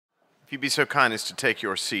If you'd be so kind as to take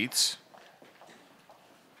your seats,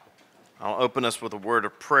 I'll open us with a word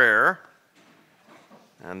of prayer,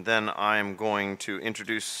 and then I'm going to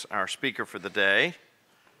introduce our speaker for the day,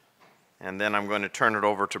 and then I'm going to turn it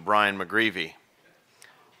over to Brian McGreevy,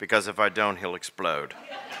 because if I don't, he'll explode.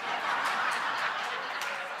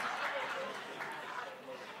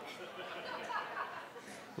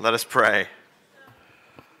 Let us pray.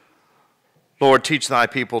 Lord, teach thy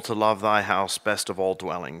people to love thy house best of all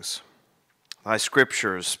dwellings, thy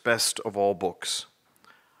scriptures best of all books,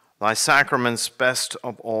 thy sacraments best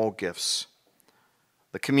of all gifts,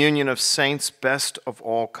 the communion of saints best of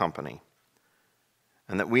all company,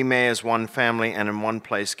 and that we may as one family and in one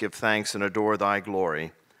place give thanks and adore thy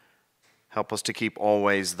glory. Help us to keep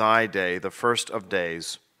always thy day, the first of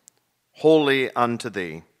days, holy unto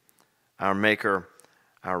thee, our Maker,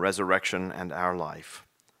 our resurrection, and our life.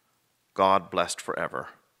 God blessed forever.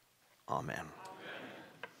 Amen.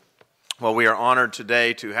 Well, we are honored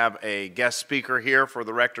today to have a guest speaker here for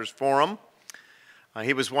the Rector's Forum.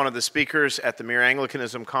 He was one of the speakers at the Mere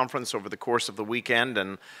Anglicanism Conference over the course of the weekend,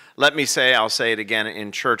 and let me say, I'll say it again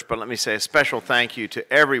in church, but let me say a special thank you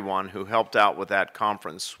to everyone who helped out with that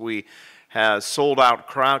conference. We had a sold-out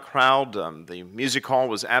crowd. The music hall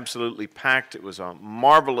was absolutely packed. It was a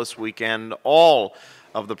marvelous weekend. All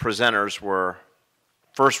of the presenters were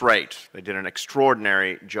first rate. They did an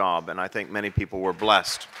extraordinary job, and I think many people were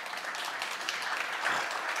blessed.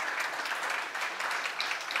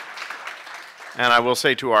 And I will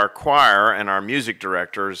say to our choir and our music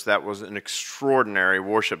directors, that was an extraordinary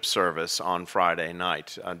worship service on Friday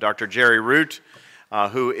night. Dr. Jerry Root,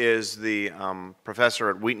 who is the professor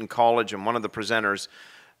at Wheaton College and one of the presenters,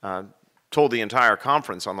 told the entire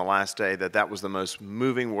conference on the last day that that was the most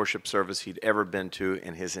moving worship service he'd ever been to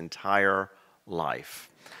in his entire life.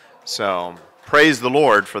 So, praise the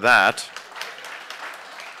Lord for that.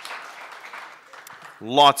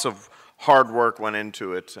 Lots of hard work went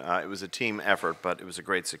into it. It was a team effort, but it was a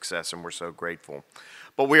great success, and we're so grateful.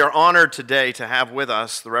 But we are honored today to have with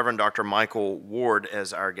us the Reverend Dr. Michael Ward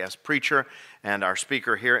as our guest preacher and our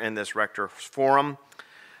speaker here in this Rector's Forum.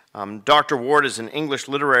 Dr. Ward is an English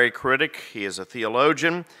literary critic. He is a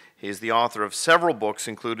theologian. He is the author of several books,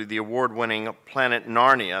 including the award-winning Planet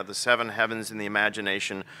Narnia, The Seven Heavens in the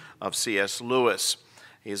Imagination of C.S. Lewis.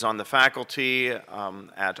 He is on the faculty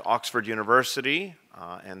at Oxford University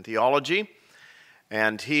in theology,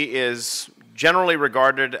 and he is generally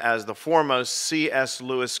regarded as the foremost C.S.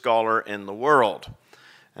 Lewis scholar in the world.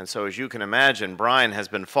 And so, as you can imagine, Brian has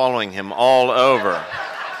been following him all over.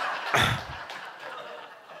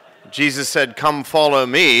 Jesus said, "Come follow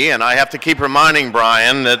me," and I have to keep reminding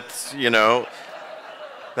Brian that, you know,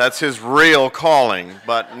 that's his real calling.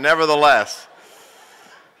 But nevertheless,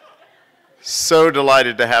 so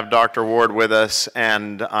delighted to have Dr. Ward with us,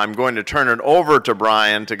 and I'm going to turn it over to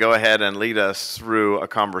Brian to go ahead and lead us through a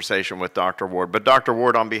conversation with Dr. Ward. But Dr.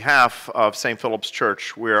 Ward, on behalf of St. Philip's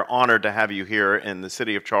Church, we're honored to have you here in the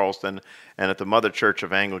city of Charleston and at the Mother Church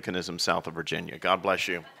of Anglicanism, south of Virginia. God bless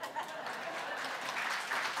you.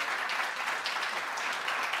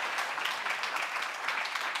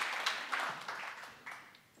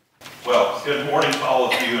 Well, good morning to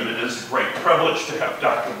all of you, and it is a great privilege to have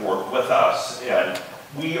Dr. Ward with us. And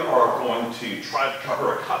we are going to try to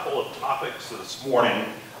cover a couple of topics this morning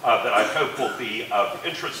that I hope will be of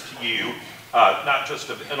interest to you, not just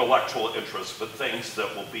of intellectual interest, but things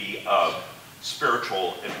that will be of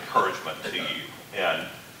spiritual encouragement to you. And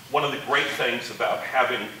one of the great things about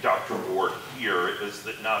having Dr. Ward here is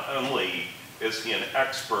that not only is he an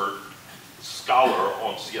expert scholar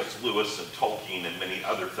on C.S. Lewis and Tolkien and many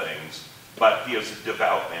other things, but he is a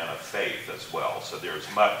devout man of faith as well, so there's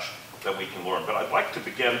much that we can learn. But I'd like to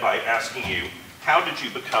begin by asking you, how did you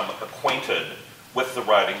become acquainted with the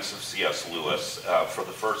writings of C.S. Lewis for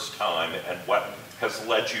the first time, and what has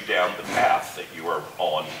led you down the path that you are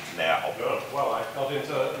on now? Well, I got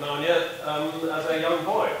into Narnia as a young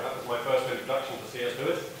boy. That was my first introduction to C.S.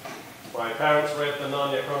 Lewis. My parents read the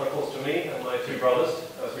Narnia Chronicles to me and my two brothers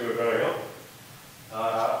as we were growing up.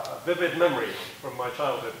 A vivid memory from my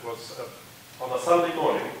childhood was on a Sunday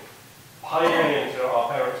morning, hiding into our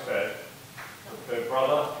parents' bed, their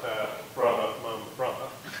brother, mum, brother,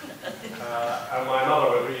 and my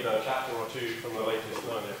mother would read a chapter or two from the latest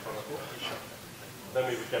Narnia Chronicle. Then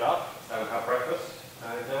we would get up and have breakfast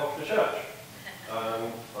and go off to church. I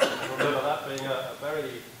remember that being a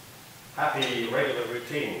very happy, regular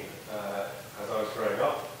routine as I was growing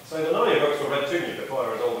up. So the Narnia books were read to me before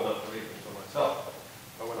I was old enough to read them for myself.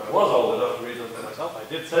 But when I was old enough to read them for myself, I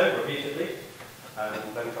did so repeatedly, and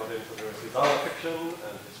then got into the Susanna fiction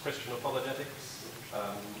and his Christian apologetics.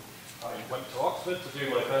 I went to Oxford Oxford to do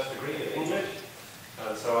my first degree in English.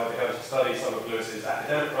 And so I began to study some of Lewis's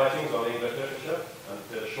academic writings on English literature and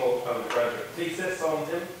did a short undergraduate thesis on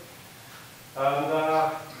him.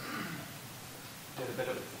 And did a bit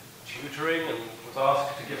of tutoring and was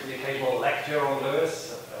asked to give the occasional lecture on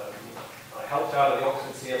Lewis. I helped out at the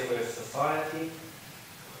Oxford C.S. Lewis Society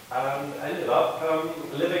and ended up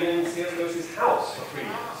living in C.S. Lewis's house for 3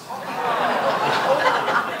 years,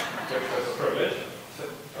 which was a privilege. So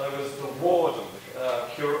I was the warden,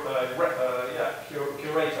 curator,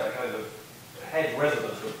 kind of head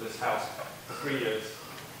resident of this house for 3 years,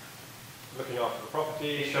 looking after the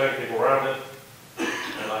property, showing people around it.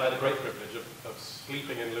 And I had the great privilege of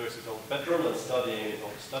sleeping in Lewis's old bedroom and studying in his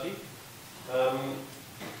old study.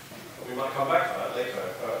 We might come back to that later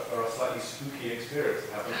for a slightly spooky experience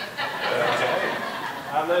that happened.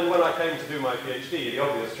 And then when I came to do my PhD, the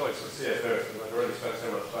obvious choice was C.S. Lewis, and I'd already spent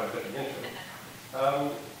so much time looking into it.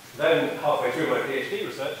 Then, halfway through my PhD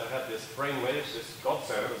research, I had this brainwave, this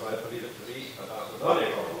godsend, as I believe it to be, about the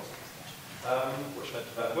Narnia Chronicles, which led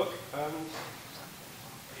to that book.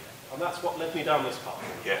 And that's what led me down this path.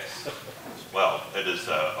 Yes. Well, it is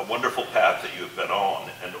a wonderful path that you have been on.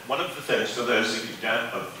 And one of the things, for those of you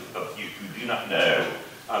who do not know,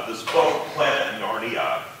 this book, Planet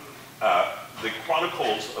Narnia, the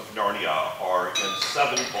Chronicles of Narnia are in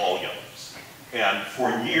 7 volumes. And for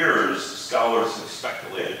years, scholars have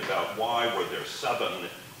speculated about why were there 7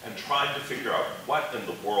 and tried to figure out what in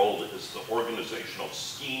the world is the organizational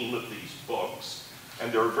scheme of these books. And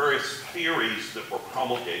there are various theories that were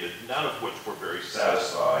promulgated, none of which were very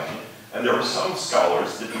satisfying. And there were some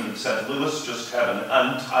scholars that even said Lewis just had an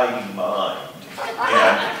untidy mind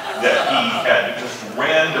and that he had just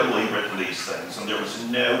randomly written these things and there was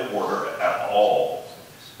no order at all.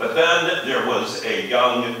 But then there was a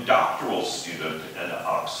young doctoral student in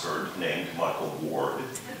Oxford named Michael Ward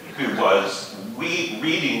who was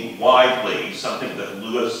reading widely, something that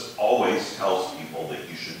Lewis always tells people that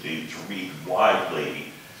you should do, to read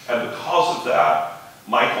widely. And because of that,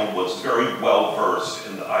 Michael was very well versed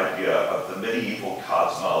in the idea of the medieval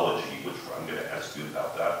cosmology, which I'm going to ask you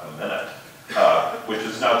about that in a minute, which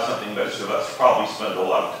is not something most of us probably spend a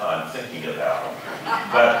lot of time thinking about.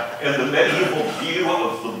 But in the medieval view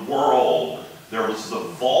of the world, there was the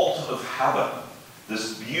vault of heaven,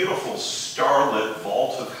 this beautiful starlit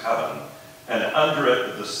vault of heaven, and under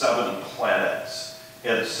it the 7 planets.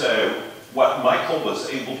 And so what Michael was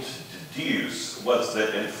able to deduce was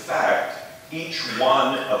that in fact each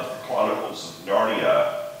one of the Chronicles of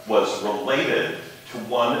Narnia was related to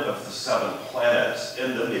one of the 7 planets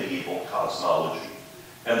in the medieval cosmology.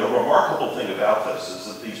 And the remarkable thing about this is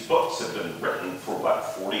that these books have been written for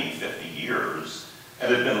about 40, 50 years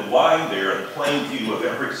and had been lying there in plain view of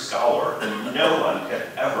every scholar, and no one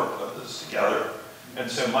had ever put this together. And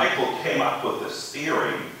so Michael came up with this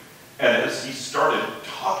theory, and as he started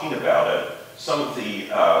talking about it, some of the,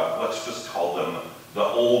 let's just call them the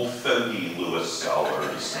old fogey Lewis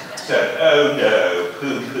scholars said, oh no,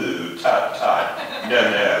 poo-poo, tut-tut, no,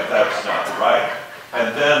 that's not right.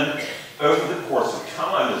 And then over the course of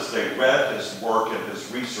time, as they read his work and his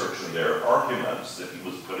research and their arguments that he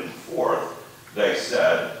was putting forth, they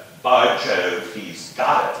said, by Jove, he's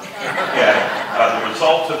got it. And the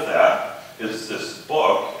result of that is this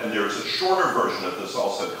book, and there's a shorter version of this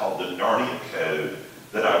also called the Narnia Code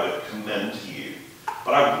that I would commend to you.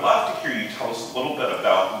 But I would love to hear you tell us a little bit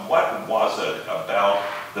about what was it about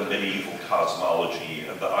the medieval cosmology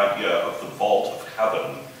and the idea of the vault of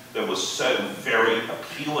heaven that was so very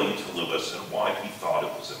appealing to Lewis and why he thought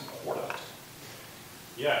it was important.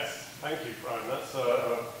 Yes, thank you, Brian. That's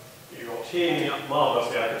you're teeing me up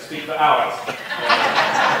marvelously. I could speak for hours.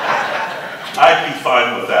 I'd be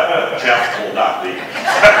fine with that, but Jeff will not be.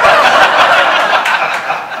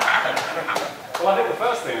 Well, I think the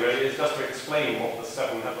first thing really is just to explain what the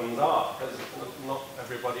 7 heavens are, because not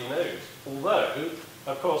everybody knows. Although,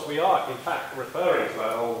 of course, we are in fact referring to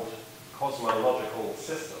that old cosmological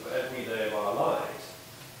system every day of our lives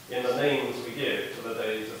in the names we give to the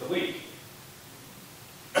days of the week.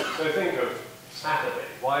 So think of Saturday.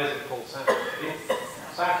 Why is it called Saturday?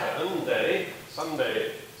 Saturn day,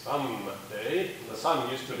 Sunday, sun day. The sun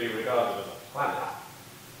used to be regarded as a planet.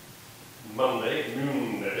 Monday,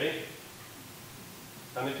 moon day.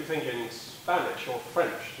 And if you think in Spanish or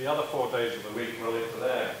French, the other 4 days of the week relate to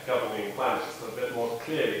their governing planets a bit more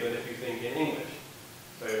clearly than if you think in English.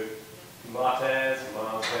 So martes,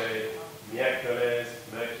 Mars day, miércoles,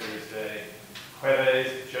 Mercury's day,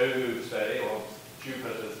 jueves, Jove's day or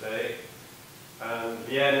Jupiter's day, and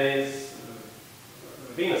viernes,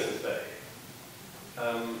 Venus's day.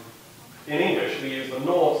 In English, we use the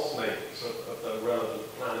Norse names of the relevant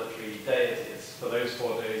planetary deities.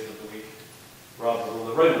 days of the week rather than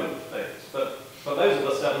the Roman days. But those are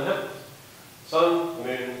the 7 heavens: Sun,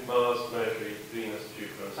 Moon, Mars, Mercury, Venus,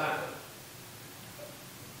 Jupiter, and Saturn.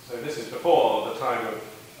 So this is before the time of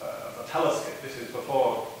a telescope. This is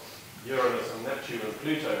before Uranus and Neptune and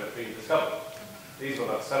Pluto had been discovered. These were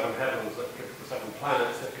the 7 heavens, the 7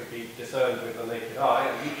 planets that could be discerned with the naked eye,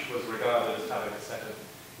 and each was regarded as having a set of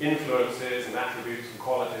influences and attributes and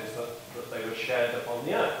qualities that they would shed upon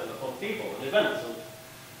the earth and upon people and events.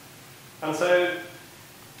 And so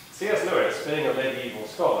C.S. Lewis, being a medieval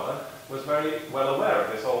scholar, was very well aware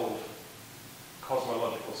of this old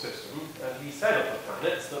cosmological system, and he said of the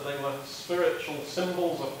planets that they were spiritual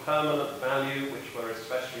symbols of permanent value which were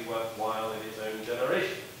especially worthwhile in his own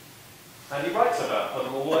generation. And he writes about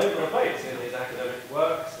them all over the place in his academic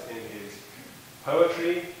works, in his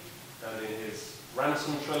poetry, and in his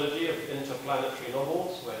Ransom trilogy of interplanetary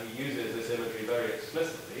novels, where he uses this imagery very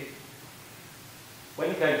explicitly. When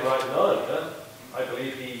he came to write Narnia, I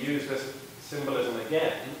believe he used this symbolism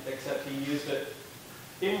again, except he used it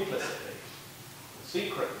implicitly,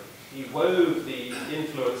 secretly. He wove the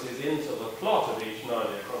influences into the plot of each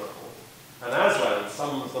Narnia chronicle, and Aslan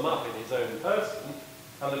sums them up in his own person,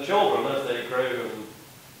 and the children, as they grow and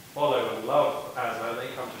follow and love Aslan,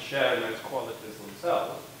 they come to share in those qualities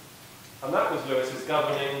themselves. And that was Lewis's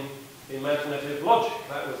governing imaginative logic.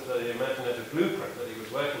 That was the imaginative blueprint that he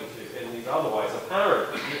was working to in these otherwise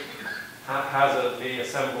apparently haphazardly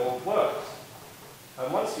assembled works.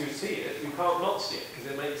 And once you see it, you can't not see it,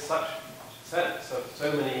 because it makes such sense of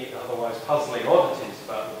so many otherwise puzzling oddities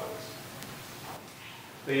about the books.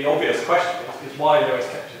 The obvious question is why Lewis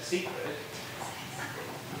kept it secret.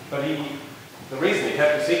 But the reason he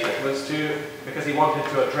kept it secret was because he wanted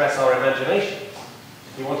to address our imaginations.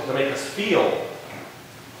 He wanted to make us feel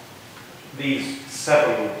these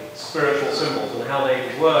 7 spiritual symbols and how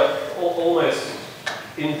they work almost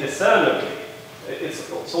indiscernibly.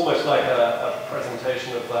 It's almost like a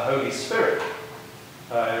presentation of the Holy Spirit.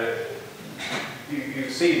 You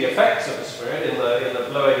see the effects of the Spirit in the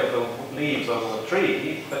blowing of the leaves on the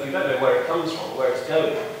tree, but you don't know where it comes from, where it's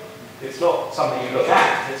going. It's not something you look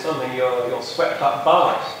at, it's something you're swept up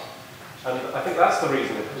by. And I think that's the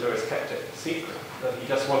reason that Lewis kept it secret, that he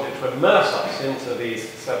just wanted to immerse us into these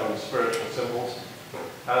 7 spiritual symbols.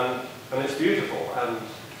 And it's beautiful and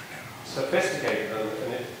sophisticated,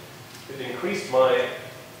 and it increased my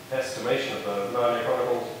estimation of the Narnia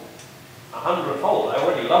Chronicles 100-fold. I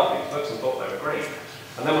already loved these books and thought they were great.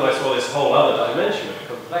 And then when I saw this whole other dimension of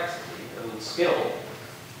complexity and skill,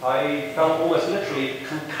 I felt almost literally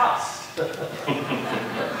concussed.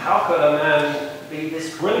 How could a man be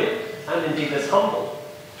this brilliant, and indeed this humble,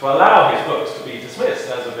 to allow his books to be dismissed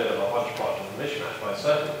as a bit of a hodgepodge and a mishmash by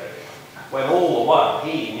certain critics, when all the while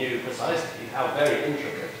he knew precisely how very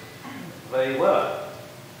intricate they were?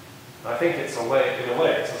 I think it's in a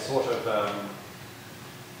way, it's a sort of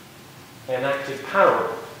enacted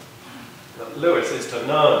parable that Lewis is to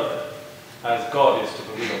Narnia as God is to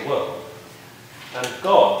the real world. And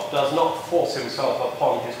God does not force himself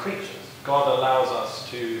upon his creatures. God allows us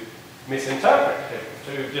to misinterpret him,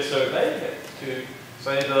 to disobey him, to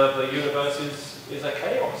say that the universe is a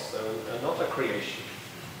chaos and not a creation.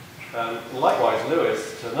 Likewise,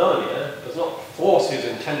 Lewis to Narnia does not force his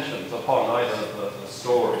intentions upon either the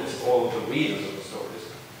stories or the readers of the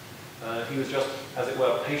stories. He was just, as it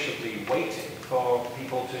were, patiently waiting for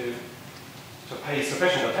people to pay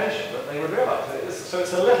sufficient attention that they would realize. So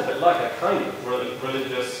it's a little bit like a kind of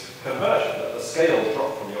religious conversion, that the scales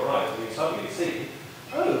drop from your eyes and you suddenly see,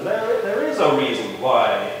 oh, there is a reason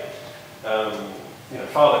why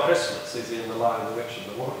Father Christmas is in The Lion, the Witch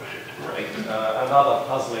and the Wardrobe, right? And other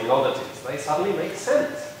puzzling oddities. They suddenly make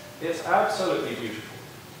sense. It's absolutely beautiful.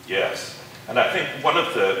 Yes. And I think one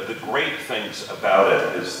of the great things about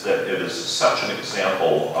it is that it is such an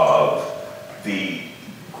example of the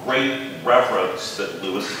great reverence that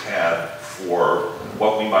Lewis had for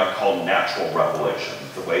what we might call natural revelation,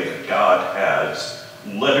 the way that God has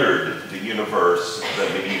littered the universe, the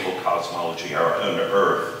medieval cosmology, our own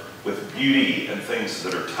earth, with beauty and things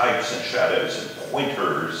that are types and shadows and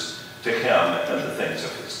pointers to him and the things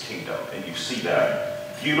of his kingdom. And you see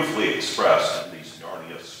that beautifully expressed in these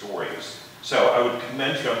Narnia stories. So I would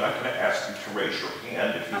commend you, I'm not going to ask you to raise your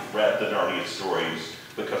hand if you've read the Narnia stories,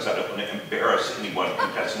 because I don't want to embarrass anyone who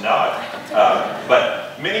has not.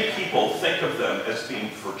 But many people think of them as being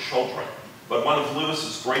for children. But one of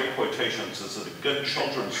Lewis's great quotations is that a good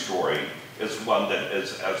children's story is one that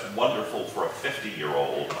is as wonderful for a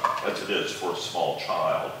 50-year-old as it is for a small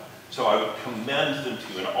child. So I would commend them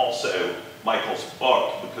to you, and also Michael's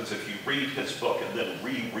book, because if you read his book and then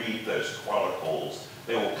reread those chronicles,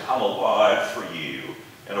 they will come alive for you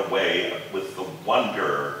in a way with the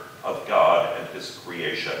wonder of God and his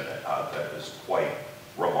creation that is quite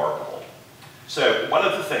remarkable. So one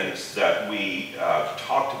of the things that we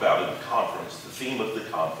talked about in the conference, the theme of the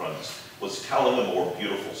conference, was telling a more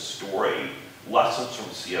beautiful story, lessons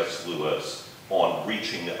from C.S. Lewis on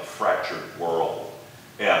reaching a fractured world.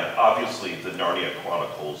 And obviously the Narnia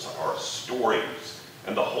Chronicles are stories.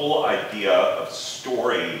 And the whole idea of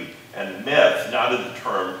story and myth, not in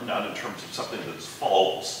terms of something that's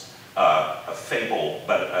false, a fable,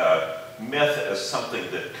 but myth as something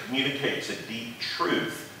that communicates a deep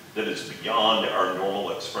truth that is beyond our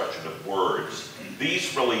normal expression of words.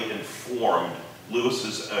 These really informed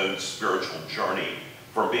Lewis's own spiritual journey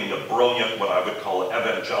from being a brilliant, what I would call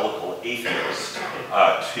evangelical atheist,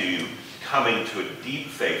 to coming to a deep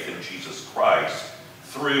faith in Jesus Christ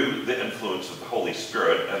through the influence of the Holy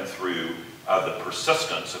Spirit and through the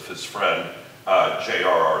persistence of his friend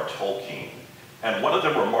J.R.R. Tolkien. And one of the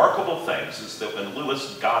remarkable things is that when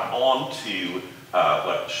Lewis got onto,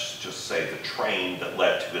 let's just say, the train that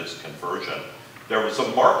led to his conversion, there was a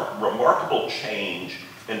remarkable change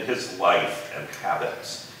in his life and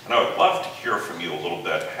habits. And I would love to hear from you a little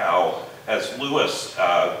bit how, as Lewis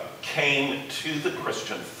came to the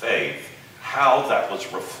Christian faith, how that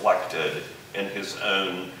was reflected in his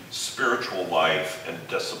own spiritual life and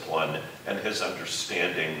discipline and his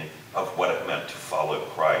understanding of what it meant to follow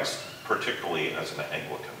Christ, particularly as an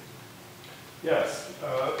Anglican. Yes,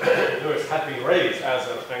 Lewis had been raised as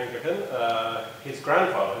an Anglican. His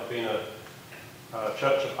grandfather had been a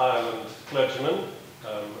Church of Ireland clergyman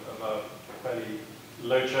of a fairly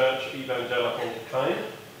low church, evangelical kind.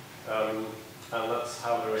 And that's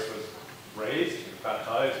how Lewis was raised. He was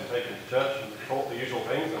baptized and taken to church and taught the usual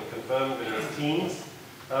things and confirmed in his teens.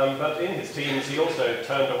 But in his teens, he also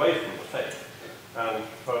turned away from the faith. And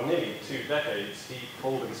for nearly 2 decades, he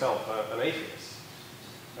called himself an atheist.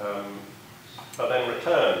 But then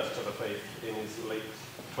returned to the faith in his late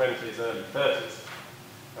 20s, early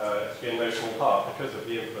 30s. In no small part because of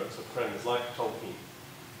the influence of friends like Tolkien.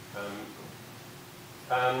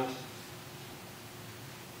 And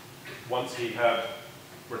once he had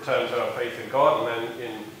returned to our faith in God, and then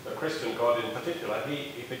in the Christian God in particular,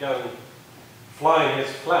 he began flying his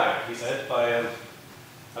flag, he said, by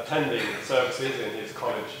attending services in his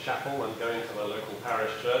college chapel and going to the local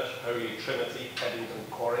parish church, Holy Trinity, Eddington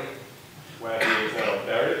Quarry, where he is now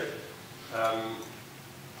buried.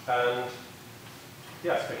 And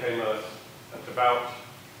yes, became a devout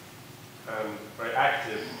and very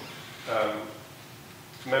active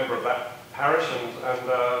member of that parish and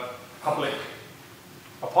public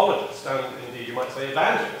apologist, and indeed you might say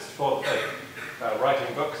evangelist for the faith,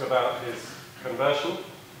 writing books about his conversion,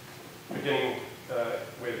 beginning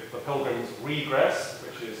with The Pilgrim's Regress,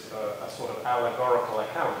 which is a sort of allegorical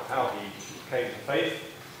account of how he came to faith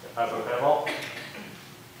as an adult.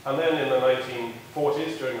 And then in the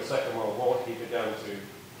 1940s, during the Second World War, he began to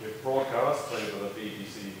give broadcasts over the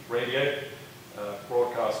BBC radio,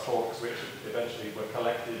 broadcast talks which eventually were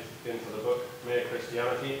collected into the book Mere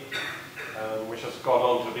Christianity, which has gone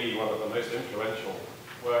on to be one of the most influential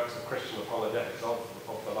works of Christian apologetics of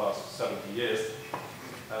the last 70 years.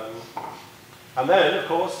 And then, of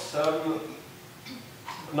course,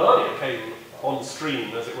 Narnia came on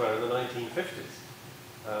stream, as it were, in the 1950s.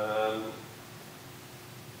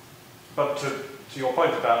 But to your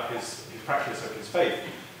point about his practice of his faith,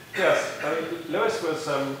 yes, Lewis was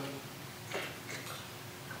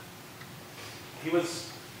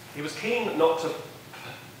he was keen not to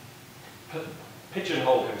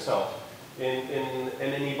pigeonhole himself in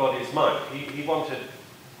anybody's mind. He wanted.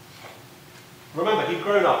 Remember, he'd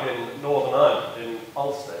grown up in Northern Ireland, in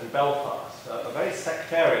Ulster, in Belfast, a very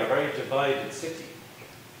sectarian, a very divided city,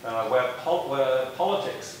 where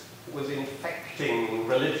politics was infecting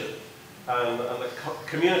religion. And the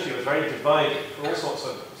community was very divided for all sorts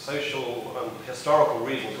of social and historical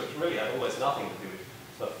reasons, which really had almost nothing to do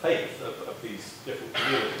with the faith of these different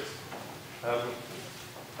communities.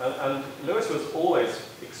 And Lewis was always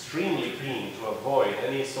extremely keen to avoid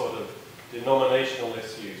any sort of denominational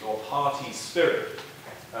issues or party spirit.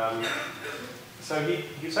 So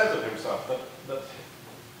he says of himself that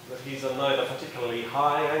he's a neither particularly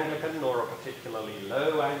high Anglican nor a particularly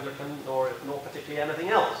low Anglican nor particularly anything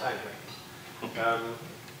else Anglican.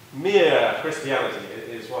 Mere Christianity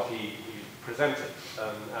is what he presented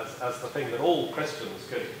as the thing that all Christians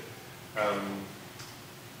could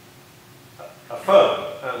affirm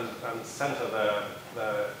and centre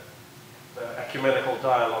their ecumenical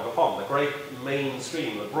dialogue upon, the great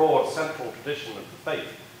mainstream, the broad central tradition of the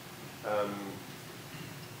faith.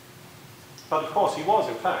 But of course he was,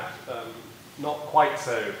 in fact, not quite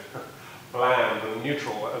so bland and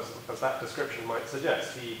neutral as that description might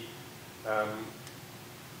suggest. He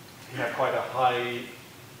had quite a high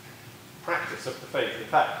practice of the faith. In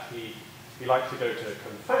fact, he liked to go to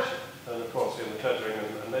confession. And of course, in the Church of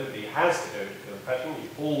England, nobody has to go to confession. You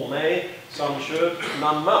all may, some should,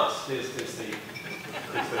 none must, is the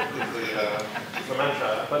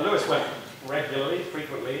mantra. But Lewis went regularly,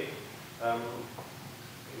 frequently.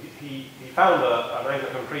 He found an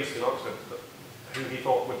Anglican priest in Oxford who he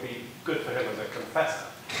thought would be good for him as a confessor.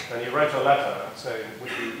 And he wrote a letter saying,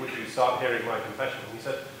 would you start hearing my confession? And he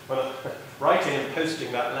said, well, writing and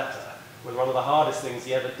posting that letter was one of the hardest things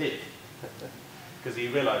he ever did. Because he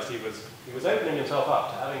realized he was opening himself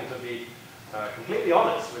up to having to be completely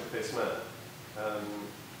honest with this man.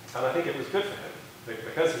 And I think it was good for him,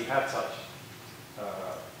 because he had such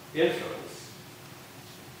influence.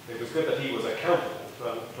 It was good that he was accountable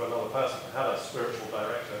to another person, had a spiritual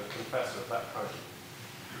director and confessor of that kind.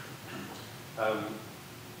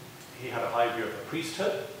 He had a high view of the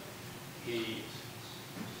priesthood. He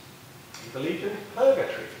believed in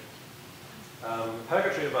purgatory.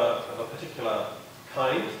 Purgatory of a particular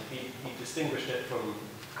kind. He distinguished it from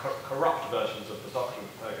corrupt versions of the doctrine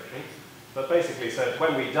of purgatory, but basically said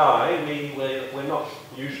when we die, we're not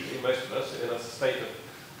usually, most of us, in a state of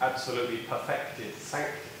absolutely perfected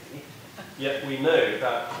sanctity, yet we know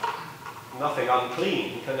that nothing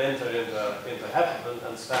unclean can enter into heaven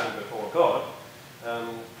and stand before God.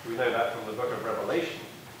 We know that from the book of Revelation.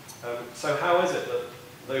 So how is it that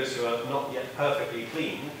those who are not yet perfectly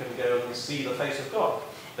clean can go and see the face of God?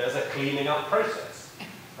 There's a cleaning up process,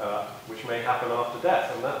 which may happen after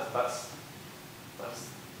death, and that's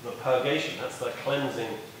the purgation, that's the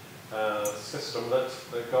cleansing system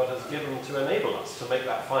that God has given to enable us to make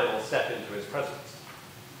that final step into his presence.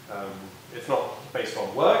 It's not based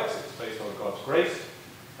on works, it's based on God's grace,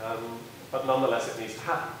 but nonetheless it needs to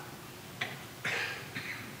happen.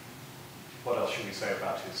 What else should we say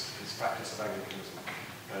about his practice of Anglicanism?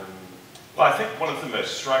 Well, I think one of the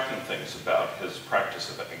most striking things about his practice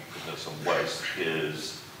of Anglicanism was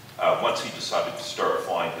his, once he decided to start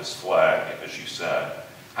flying his flag, as you said,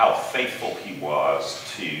 how faithful he was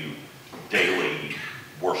to daily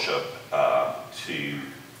worship, to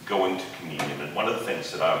going to communion. And one of the things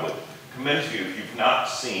that I would commend to you, if you've not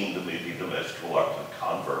seen the movie The Most Reluctant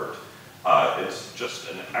Convert, it's just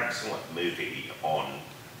an excellent movie on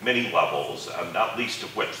many levels, not least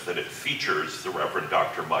of which that it features the Reverend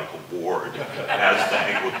Dr. Michael Ward as the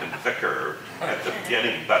Anglican vicar at the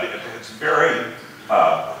beginning. But it's very,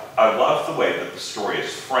 I love the way that the story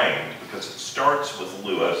is framed, because it starts with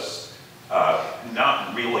Lewis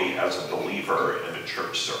not really as a believer in a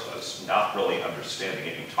church service, not really understanding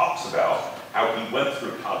it. He talks about how he went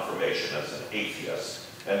through confirmation as an atheist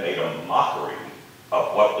and made a mockery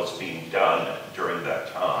of what was being done during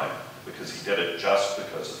that time, because he did it just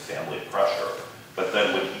because of family pressure. But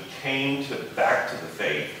then when he came back to the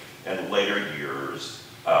faith in later years,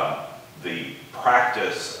 the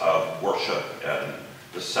practice of worship and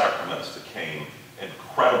the sacraments became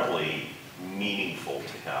incredibly meaningful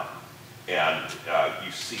to him. And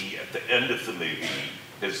you see at the end of the movie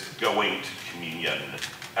his going to communion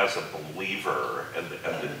as a believer and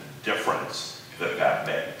the difference that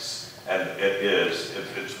makes. And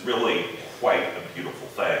it's really quite a beautiful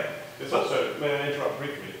thing. It's also, may I interrupt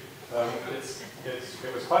briefly,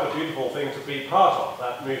 it was quite a beautiful thing to be part of,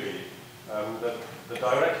 that movie. The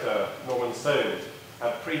director, Norman Stone,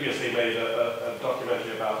 had previously made a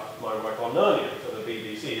documentary about my work on Narnia for the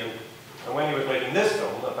BBC, and when he was making this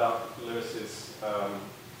film about Lewis's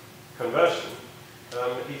conversion,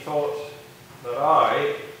 he thought that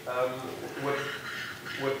I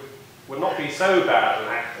would not be so bad an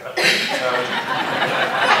actor that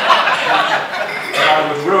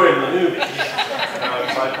I would ruin the movie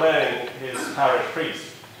by playing his parish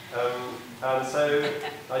priest. And so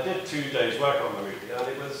I did 2 days' work on the movie, and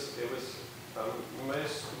it was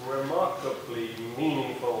most remarkably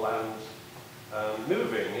meaningful and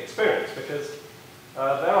moving experience, because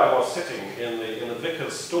there I was sitting in the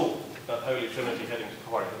vicar's stall at Holy Trinity Headington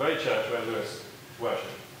Quarry, the very church where Lewis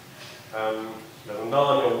worshipped. There's a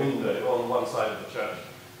Narnia window on one side of the church.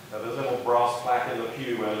 There's a little brass plaque in the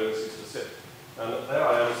pew where Lewis used to sit. And there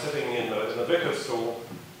I am sitting in the vicar's stall,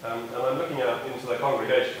 and I'm looking out into the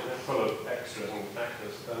congregation. It's full of extras and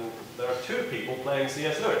actors. And there are 2 people playing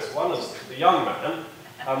C.S. Lewis. One is the young man,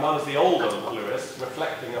 and one is the older Lewis,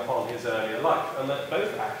 reflecting upon his earlier life. And that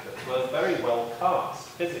both actors were very well cast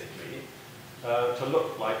physically to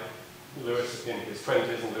look like Lewis in his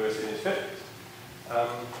 20s and Lewis in his 50s.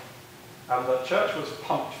 And the church was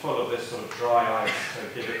pumped full of this sort of dry ice,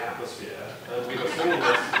 give it atmosphere. And we were singing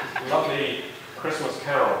this lovely Christmas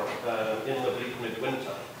Carol in the Bleak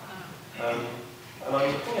Midwinter. And I'm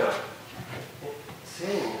looking at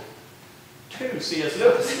seeing two C.S.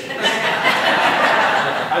 Lewis.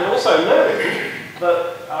 And also knowing that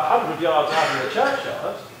 100 yards out of the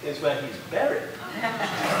churchyard is where he's buried.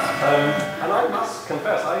 And I must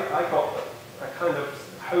confess, I got a kind of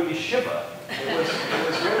holy shiver. It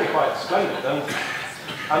was really quite splendid.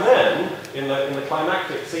 And then, in the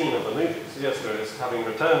climactic scene of the movie, C.S. Lewis, having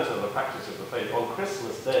returned to the practice of the faith on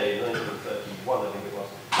Christmas Day, 1931, I think it was,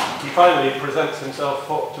 he finally presents himself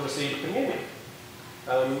to receive communion.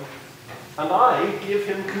 And I give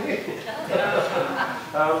him communion.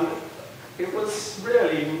 It was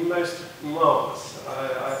really most marvellous.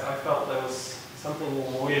 I felt there was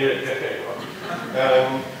something weird going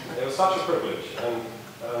on. It was such a privilege.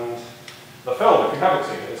 And the film, if you haven't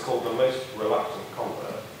seen it, is called The Most Reluctant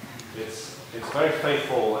Convert. It's a very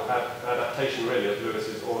faithful adaptation, really, of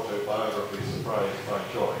Lewis's autobiography, Surprised by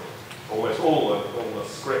Joy. Almost all the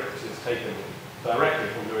script is taken directly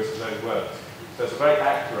from Lewis's own words. So it's a very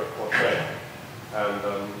accurate portrayal, and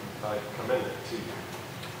I commend it to you.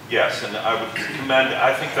 Yes, and I would commend,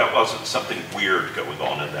 I think that wasn't something weird going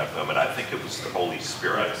on in that moment. I think it was the Holy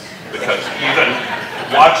Spirit. Because even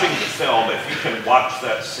watching the film, if you can watch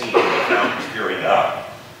that scene without tearing up,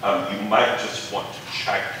 you might just want to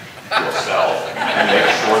check yourself and make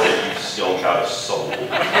sure that you've still got a soul.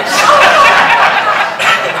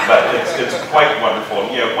 But it's quite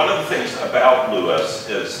wonderful. You know, one of the things about Lewis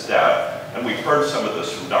is that, and we've heard some of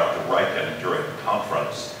this from Dr. Riken during the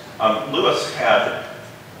conference, Lewis had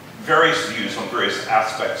various views on various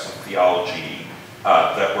aspects of theology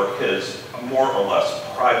that were his more or less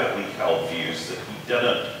privately held views that he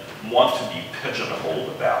didn't want to be pigeonholed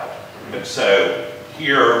about. And so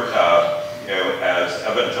here, you know, as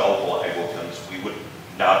evangelical Anglicans, we would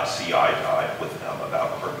not see eye to eye with him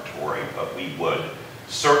about purgatory, but we would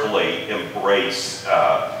certainly embrace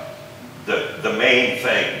the main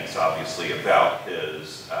things, obviously, about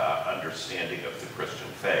his understanding of the Christian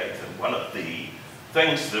faith. And one of the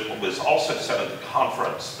things that was also said at the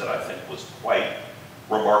conference that I think was quite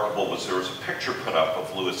remarkable was there was a picture put up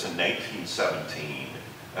of Lewis in 1917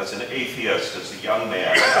 as an atheist, as a young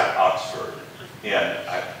man at Oxford. And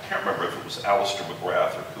I can't remember if it was Alistair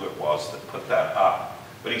McGrath or who it was that put that up.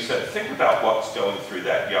 But he said, think about what's going through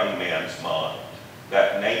that young man's mind,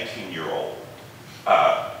 that 19-year-old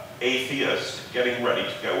atheist getting ready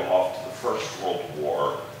to go off to the First World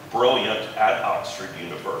War, brilliant at Oxford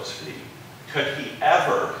University. Could he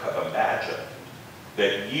ever have imagined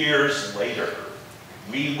that years later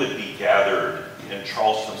we would be gathered in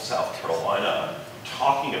Charleston, South Carolina,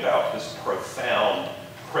 talking about his profound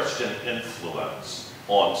Christian influence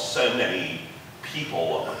on so many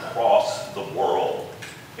people across the world?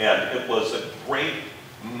 And it was a great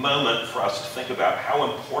moment for us to think about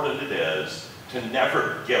how important it is to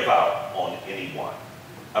never give up on anyone.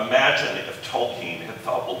 Imagine if Tolkien had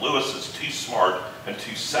thought, well, Lewis is too smart and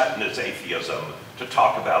too set in his atheism to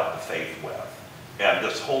talk about the faith with. And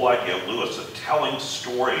this whole idea of Lewis of telling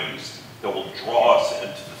stories that will draw us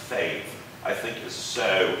into the faith, I think is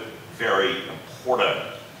so very important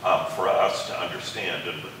for us to understand.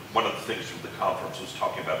 And one of the things from the conference was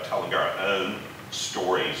talking about telling our own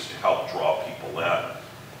stories to help draw people in.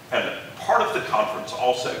 And part of the conference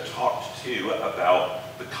also talked too about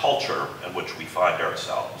the culture in which we find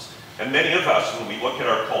ourselves. And many of us, when we look at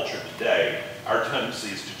our culture today, our tendency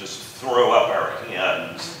is to just throw up our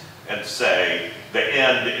hands and say, the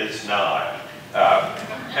end is nigh.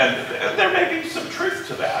 And there may be some truth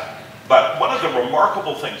to that. But one of the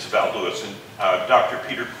remarkable things about Lewis, and Dr.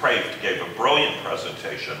 Peter Kraft gave a brilliant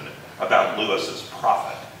presentation about Lewis as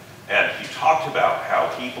prophet. And he talked about how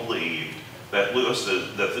he believed that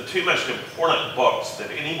that the two most important books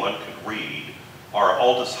that anyone could read are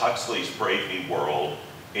Aldous Huxley's Brave New World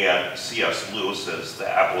and C.S. Lewis's The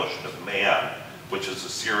Abolition of Man, which is a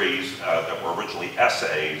series that were originally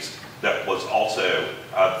essays that was also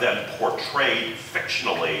then portrayed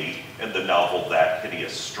fictionally in the novel That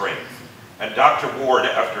Hideous Strength. And Dr. Ward,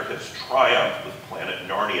 after his triumph with Planet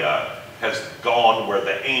Narnia, has gone where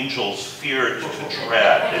the angels feared to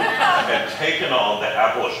tread and taken on The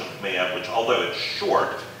Abolition of Man, which, although it's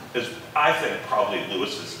short, is, I think, probably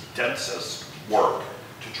Lewis's densest work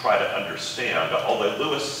to try to understand. Although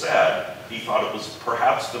Lewis said he thought it was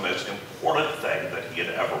perhaps the most important thing that he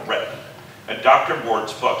had ever written. And Dr.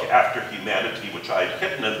 Ward's book, After Humanity, which I had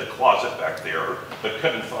hidden in the closet back there but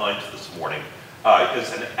couldn't find this morning,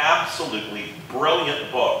 is an absolutely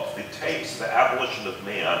brilliant book that takes The Abolition of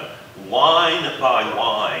Man line by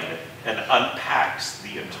line and unpacks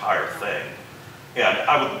the entire thing. And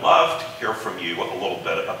I would love to hear from you a little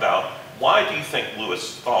bit about Why do you think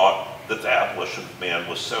Lewis thought that the abolition of man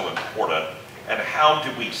was so important, and how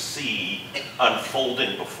do we see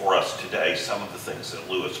unfolding before us today some of the things that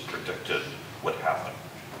Lewis predicted would happen?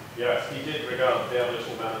 Yes, he did regard The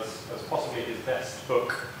Abolition of Man as possibly his best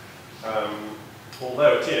book,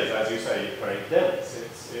 although it is, as you say, very dense.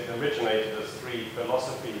 It originated as 3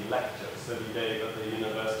 philosophy lectures that he gave at the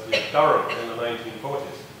University of Durham in the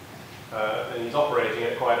 1940s. And he's operating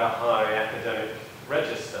at quite a high academic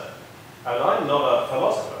register. And I'm not a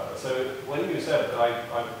philosopher, so when you said that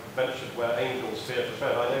I ventured where angels fear to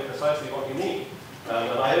tread, I know precisely what you mean.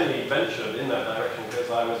 And I only ventured in that direction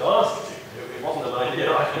because I was asked to. It wasn't an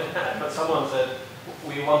idea I had, but someone said,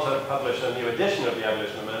 we want to publish a new edition of The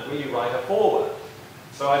Abolition of Man, will you write a foreword?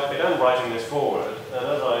 So I began writing this foreword, and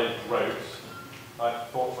as I wrote, I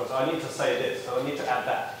thought first, I need to say this, and I need to add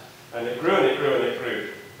that. And it grew and it grew and it grew,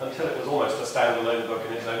 until it was almost a standalone book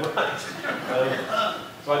in its own right.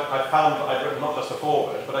 So I found that I'd written not just a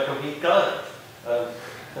foreword, but a complete guide.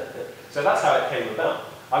 So that's how it came about.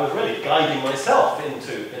 I was really guiding myself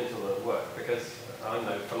into the work, because I'm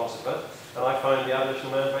no philosopher, and I find The Abolition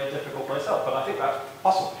of Man very difficult myself. But I think that's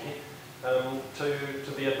possibly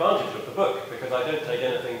to the advantage of the book, because I don't take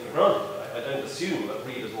anything for granted. I don't assume that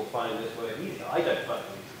readers will find this work easy. I don't find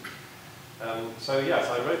it easy. So yes,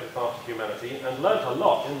 I wrote Path to Humanity and learnt a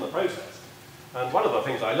lot in the process. And one of the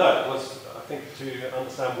things I learned was, I think, to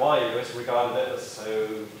understand why Lewis regarded it as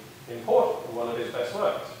so important and one of his best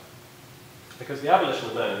works. Because The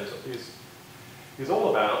Abolition of Man is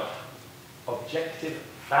all about objective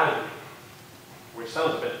value, which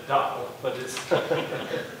sounds a bit dull, but it's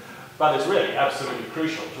but it's really absolutely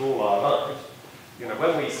crucial to all our lives. You know,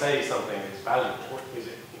 when we say something is valuable, is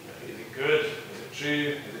it good? Is it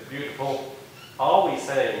true? Is it beautiful? Are we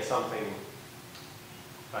saying something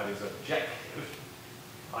that is objective,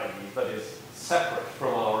 i.e. that is separate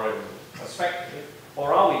from our own perspective,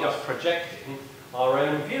 or are we just projecting our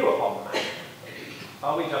own view upon the matter?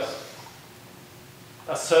 Are we just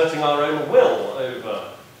asserting our own will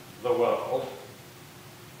over the world,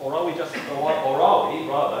 or are we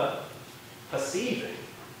rather perceiving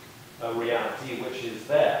a reality which is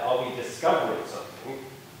there? Are we discovering something,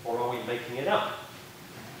 or are we making it up?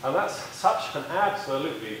 And that's such an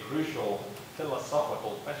absolutely crucial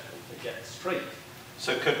philosophical question to get straight.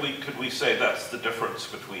 So could we say that's the difference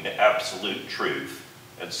between absolute truth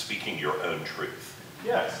and speaking your own truth?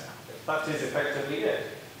 Yes, that is effectively it.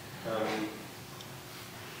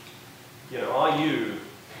 You know, are you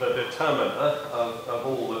the determiner of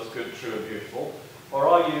all that's good, true, and beautiful, or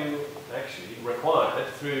are you actually required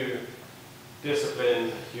through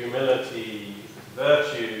discipline, humility,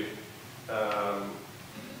 virtue,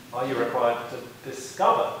 are you required to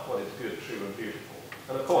discover what is good, true, and beautiful?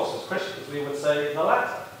 And of course, as Christians, we would say the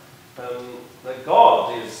latter. That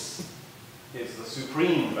God is the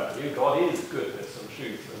supreme value. God is goodness and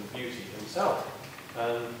truth and beauty himself.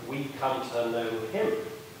 And we come to know him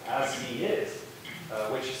as he is,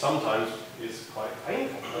 which sometimes is quite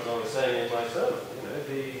painful, as I was saying in my sermon. You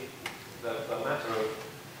know, the matter of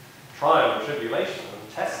trial and tribulation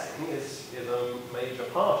and testing is a major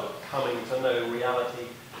part of coming to know reality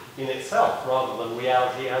in itself, rather than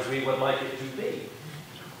reality as we would like it to be.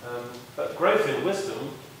 But growth in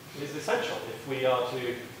wisdom is essential if we are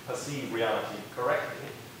to perceive reality correctly,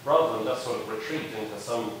 rather than just sort of retreat into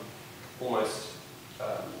some almost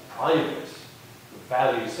private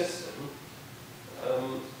value system.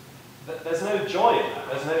 There's no joy in that.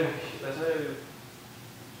 There's no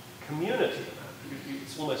community in that.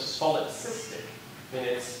 It's almost solipsistic in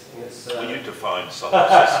its Will you define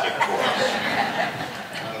solipsistic for us?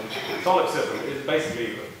 Solipsism is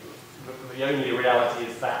basically the only reality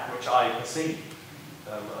is that which I perceive.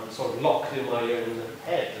 I'm sort of locked in my own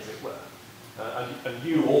head, as it were. And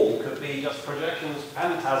you all could be just projections,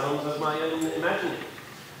 phantasms of my own imagining.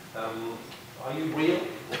 Are you real?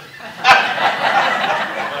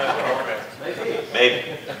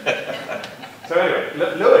 Maybe. So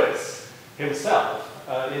anyway, Lewis himself,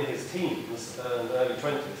 in his teens and early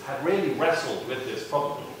 20s, had really wrestled with this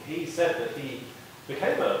problem. He said that he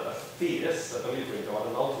became a theist, a believer in God,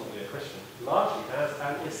 and ultimately a Christian, largely as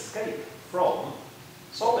an escape from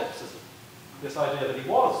solipsism. This idea that he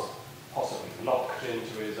was possibly locked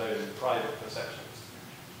into his own private perceptions.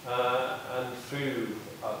 And through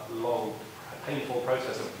a long, painful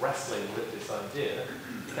process of wrestling with this idea,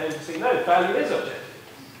 he came to see, no, value is objective.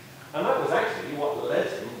 And that was actually what led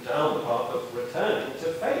him down the path of returning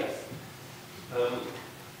to faith.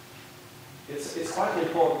 It's quite an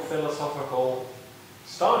important philosophical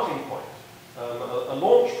starting point, a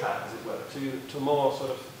launch pad, as it were, to more sort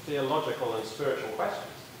of theological and spiritual questions.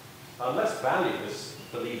 Unless value is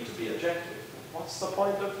believed to be objective, what's the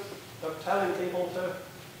point of telling people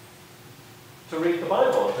to read the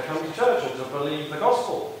Bible, and to come to church, and to believe the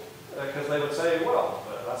gospel? Because they would say, well,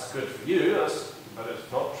 that's good for you, but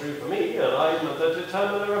it's not true for me, and I'm the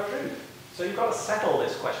determiner of truth. So you've got to settle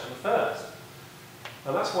this question first.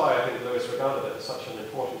 And that's why I think Lewis regarded it as such an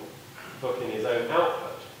important book in his own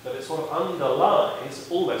output, that it sort of underlies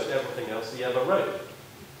almost everything else he ever wrote.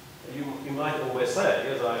 You might always say,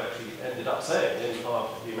 as I actually ended up saying in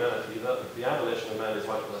Art of Humanity, that the abolition of man is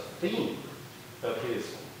much of the theme of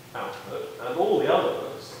his output, and all the other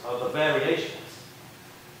books are the variations.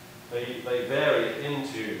 They vary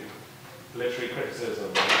into literary criticism,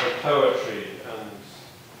 and poetry, and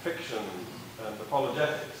fiction, and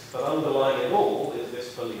apologetics. But underlying it all is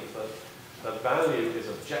this belief that value is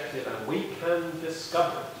objective and we can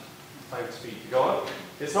discover it, thanks be to God.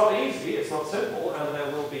 It's not easy, it's not simple, and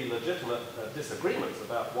there will be legitimate disagreements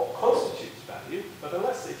about what constitutes value, but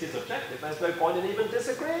unless it is objective, there's no point in even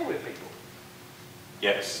disagreeing with people.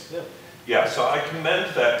 Yes. Yeah. Yeah, so I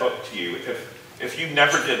commend that book to you. If you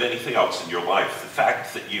never did anything else in your life, the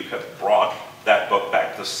fact that you have brought that book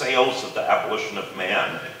back, the sales of the Abolition of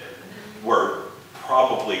Man were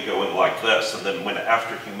probably going like this, and then when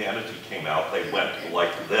After Humanity came out, they went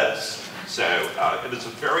like this. So it is a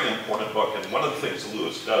very important book, and one of the things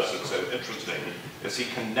Lewis does that's so interesting is he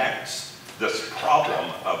connects this problem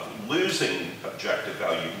of losing objective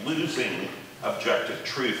value, losing objective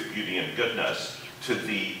truth, beauty, and goodness to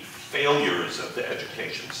the failures of the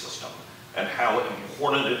education system, and how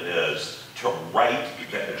important it is to right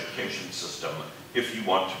the education system if you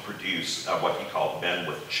want to produce what he called men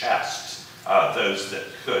with chests, those that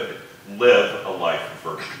could live a life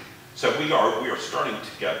of virtue. So we are starting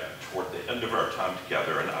to get toward the end of our time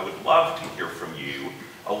together, and I would love to hear from you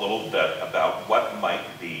a little bit about what might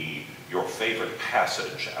be your favorite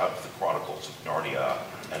passage out of the Chronicles of Narnia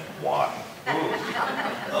and why.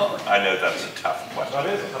 I know that's a tough question. That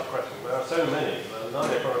is a tough question. There are so many. The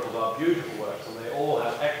Narnia Chronicles are beautiful works, and they all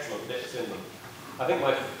have excellent bits in them. I think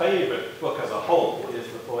my favourite book as a whole is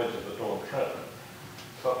The Voyage of the Dawn Treader.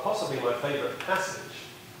 But possibly my favourite passage,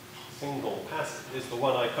 single passage, is the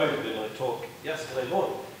one I quoted in my talk yesterday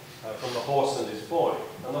morning, from The Horse and His Boy.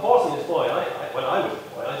 And The Horse and His Boy, when I was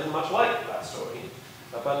a boy, I didn't much like that story.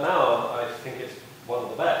 But now I think it's one of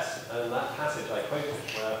the best. And that passage I quoted,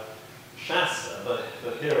 where Shasta,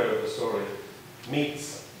 the hero of the story,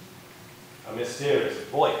 meets a mysterious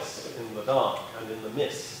voice in the dark and in the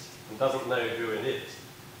mist, and doesn't know who it is,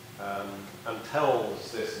 and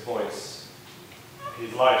tells this voice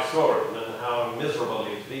his life story, and how miserable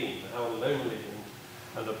he's been, how lonely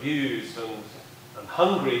and abused and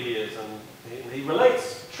hungry he is, and he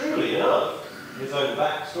relates, truly enough, his own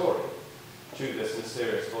backstory to this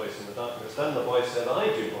mysterious voice in the darkness. Then the voice said, "I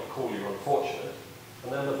do not call you unfortunate."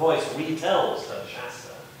 And then the voice retells to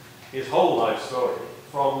Shasta his whole life story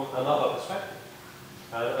from another perspective.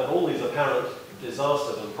 And all these apparent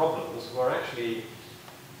disasters and problems were actually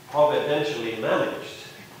providentially managed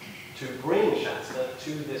to bring Shasta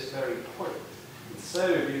to this very point. It's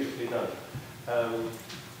so beautifully done.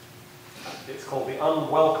 It's called The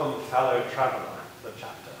Unwelcome Fellow Traveller, the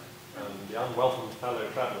chapter. The unwelcome fellow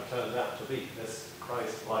traveller turned out to be this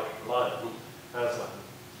Christ-like lion, Aslan.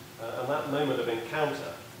 And that moment of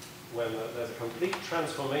encounter, when there's a complete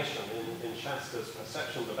transformation in Shasta's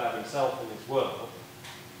perceptions about himself and his world,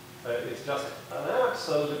 is just an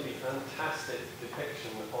absolutely fantastic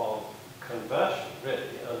depiction of conversion,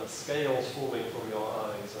 really, and the scales falling from your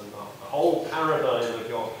eyes, and the whole paradigm of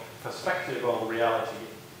your perspective on reality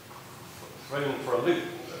thrown for a loop,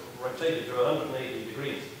 rotated to 180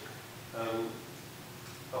 degrees.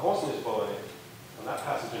 The Horse and His Boy, and that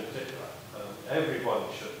passage in particular, everyone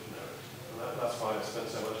should know it. And that's why I spent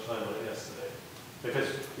so much time on it yesterday. Because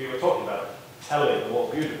we were talking about telling a more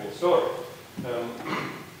beautiful story.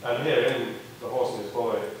 And here in The Horse and His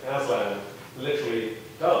Boy, Aslan literally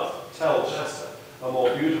does tell Shasta a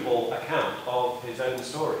more beautiful account of his own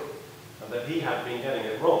story, and that he had been getting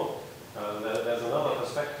it wrong. There's another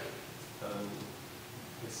perspective.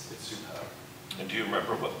 It's superb. And do you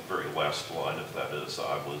remember what the very last line of that is?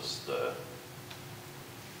 I was the...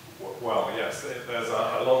 Well, yes, there's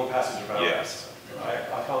a long passage about yes. it.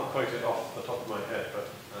 I can't quote it off the top of my head, but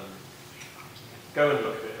go and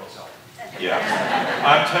look at it yourself. Yeah.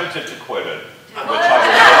 I'm tempted to quote it, which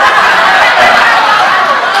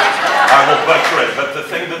I will butcher it, but the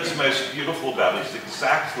thing that's most beautiful about it is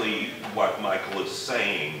exactly what Michael is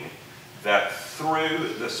saying, that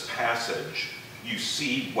through this passage, you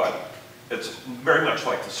see what, it's very much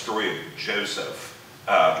like the story of Joseph,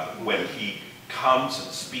 when he comes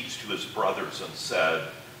and speaks to his brothers and said,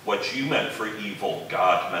 what you meant for evil,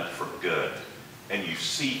 God meant for good. And you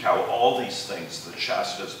see how all these things that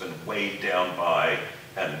Shasta has been weighed down by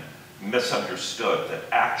and misunderstood, that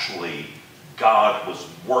actually God was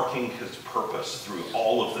working his purpose through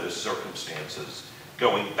all of those circumstances,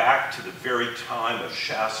 going back to the very time of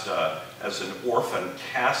Shasta as an orphan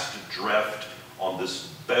cast adrift on this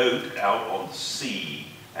boat out on the sea,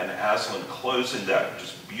 and Aslan closing that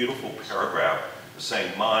just beautiful paragraph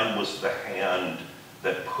saying, "Mine was the hand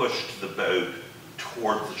that pushed the boat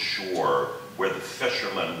toward the shore where the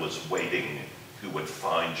fisherman was waiting who would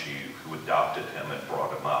find you, who adopted him and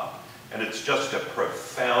brought him up." And it's just a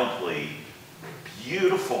profoundly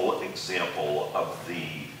beautiful example of the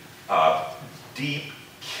deep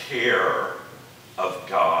care of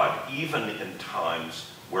God, even in times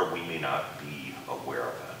where we may not be aware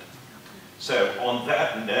of it. So on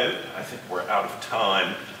that note, I think we're out of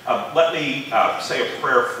time. Let me say a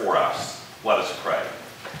prayer for us. Let us pray.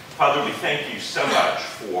 Father, we thank you so much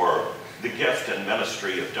for the gift and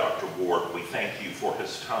ministry of Dr. Ward. We thank you for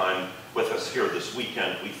his time with us here this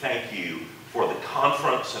weekend. We thank you for the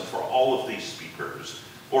conference and for all of these speakers.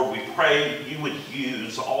 Lord, we pray you would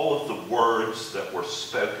use all of the words that were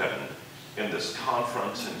spoken in this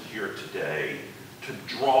conference and here today to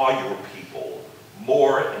draw your people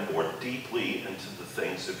more and more deeply into the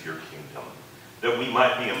things of your kingdom, that we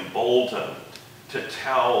might be emboldened to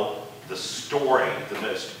tell the story, the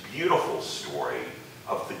most beautiful story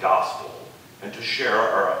of the gospel, and to share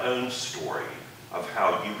our own story of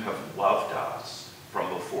how you have loved us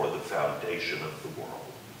from before the foundation of the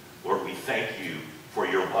world. Lord, we thank you for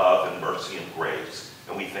your love and mercy and grace,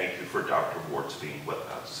 and we thank you for Dr. Ward's being with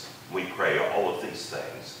us. We pray all of these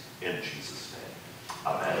things in Jesus' name.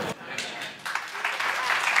 Amen.